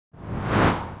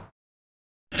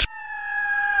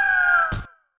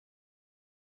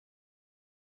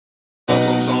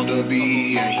would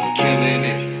be, and he killing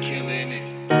it.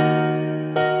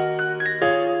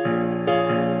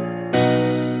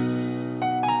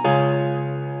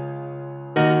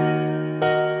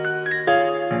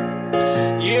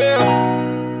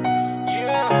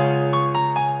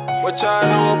 What y'all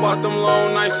know about them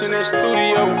long nights in that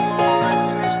studio?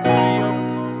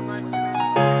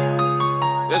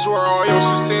 That's where all your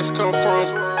success come from.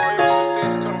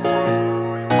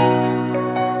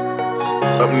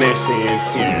 Up next in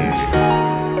tune.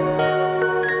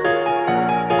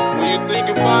 When you think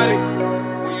about it,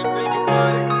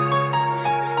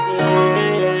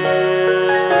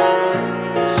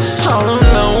 All them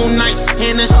long nights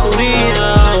in the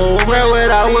studio, where would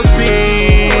I would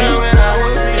be?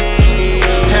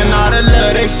 And all the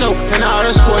love they show, and all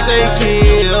the sport they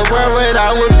give, where would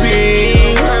I would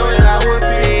be?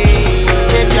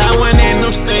 If y'all went in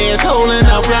them stands, holding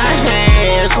up your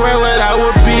hands, where would I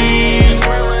would be?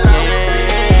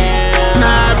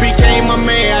 Now I became a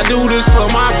man, I do this for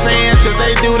my fans, cause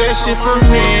they do that shit for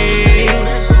me.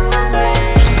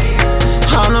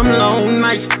 All them long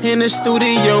nights in the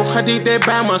studio, I did that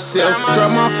by myself.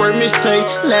 Dropped my first mixtape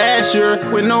last year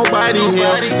with nobody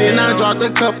here. Then I dropped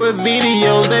a couple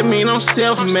videos, that mean I'm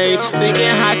self-made. Thinking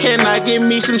how can I get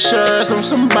me some shirts on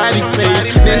somebody's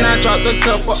page. Then I dropped a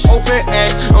couple open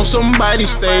acts on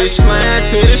somebody's stage. Flying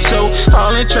to the show,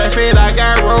 all in traffic, I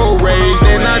got road rage.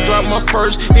 Then I dropped my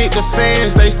first hit, the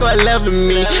fans, they start loving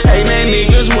me. Hey man,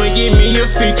 niggas wouldn't give me a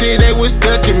feature, they was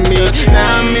ducking me.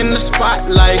 Now I'm in the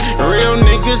spotlight, real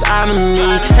niggas honor me.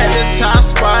 At the top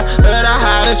spot of the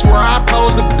hottest where I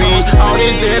supposed to be. All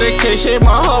this dedication,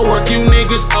 my hard work, you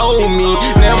niggas owe me.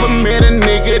 Never met a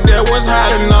nigga that was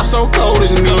hot and not so cold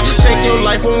as me. Take your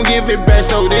life, won't give it back,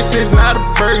 so this is not a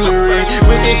burglary.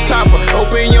 With this chopper,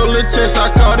 open your little chest, I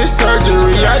call this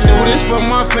surgery. I do this for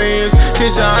my fans,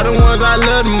 cause y'all the ones I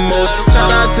love the most.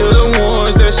 Shout out to the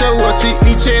ones that show up to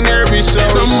each and every show.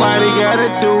 Somebody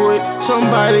gotta do it,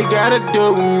 somebody gotta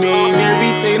do it. Me and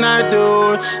everything I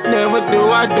do, never do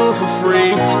I do for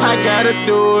free. I gotta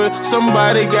do it,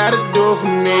 somebody gotta do it for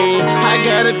me. I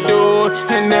gotta do it,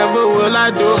 and never will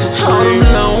I do it for free. All them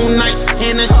long nights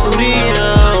in the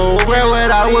studio, where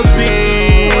would I would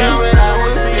be?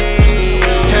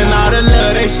 And all the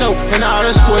love they show, and all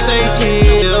the sport they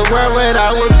give, where would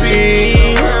I would be?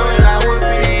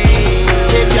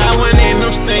 If y'all went in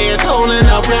them stands, holding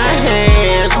up your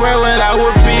hands, where would I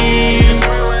would be?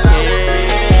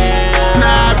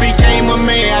 Now I became a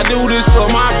man, I do this for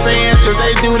my fans, cause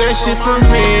they do that shit for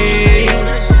me.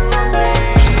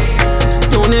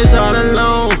 Doing this all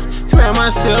alone, found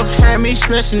myself, had me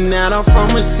stressing out. I'm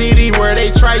from a city where they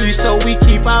try you, so we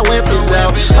keep our weapons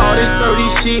out. All this 30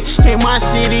 shit in my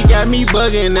city got me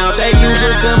bugging out. They use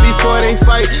a gun before they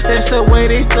fight, that's the way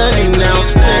they thugging now.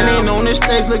 Standing on the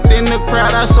stage, looked in the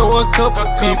crowd, I saw a couple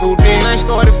people. Then I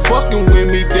started fucking with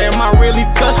me, damn, I really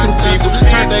touched some people.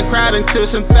 Turned that crowd into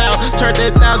some thousands, turned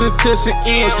that thousand to some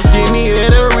ends. Give me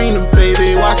that arena,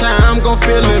 baby, watch how I'm gon'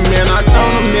 feel it, man. I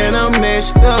told them that I'm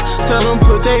next up, tell them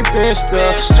put they best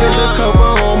up. Spill a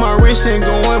cover on my wrist and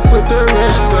go and put the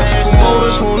rest up.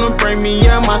 Promoters wanna bring me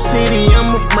out my city,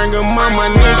 I'ma bring them out, my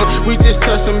nigga. We just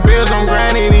touched some bills, I'm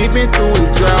grinding even through the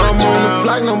drought. I'm on the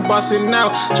block, I'm busting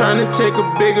out, trying to take a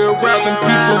bigger route. Them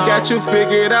people got you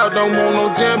figured out, don't want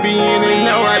no jam, be in and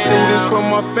out. I do this for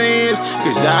my fans,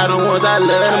 cause y'all the ones I love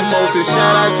the most. And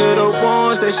shout out to the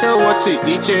ones that show up to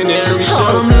each and every show.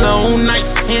 All them long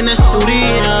nights in the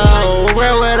studio,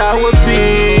 where would I would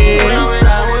be?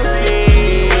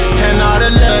 And all the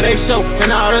love they show,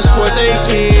 and all the sport they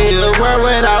give, where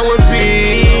would I would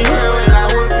be?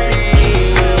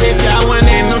 If y'all went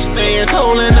in them stands,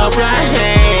 holding up your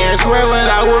hands, where would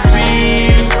I would be?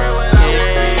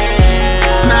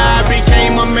 Now I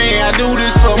became a man, I do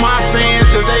this for my fans,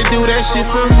 cause they do that shit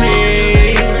for me.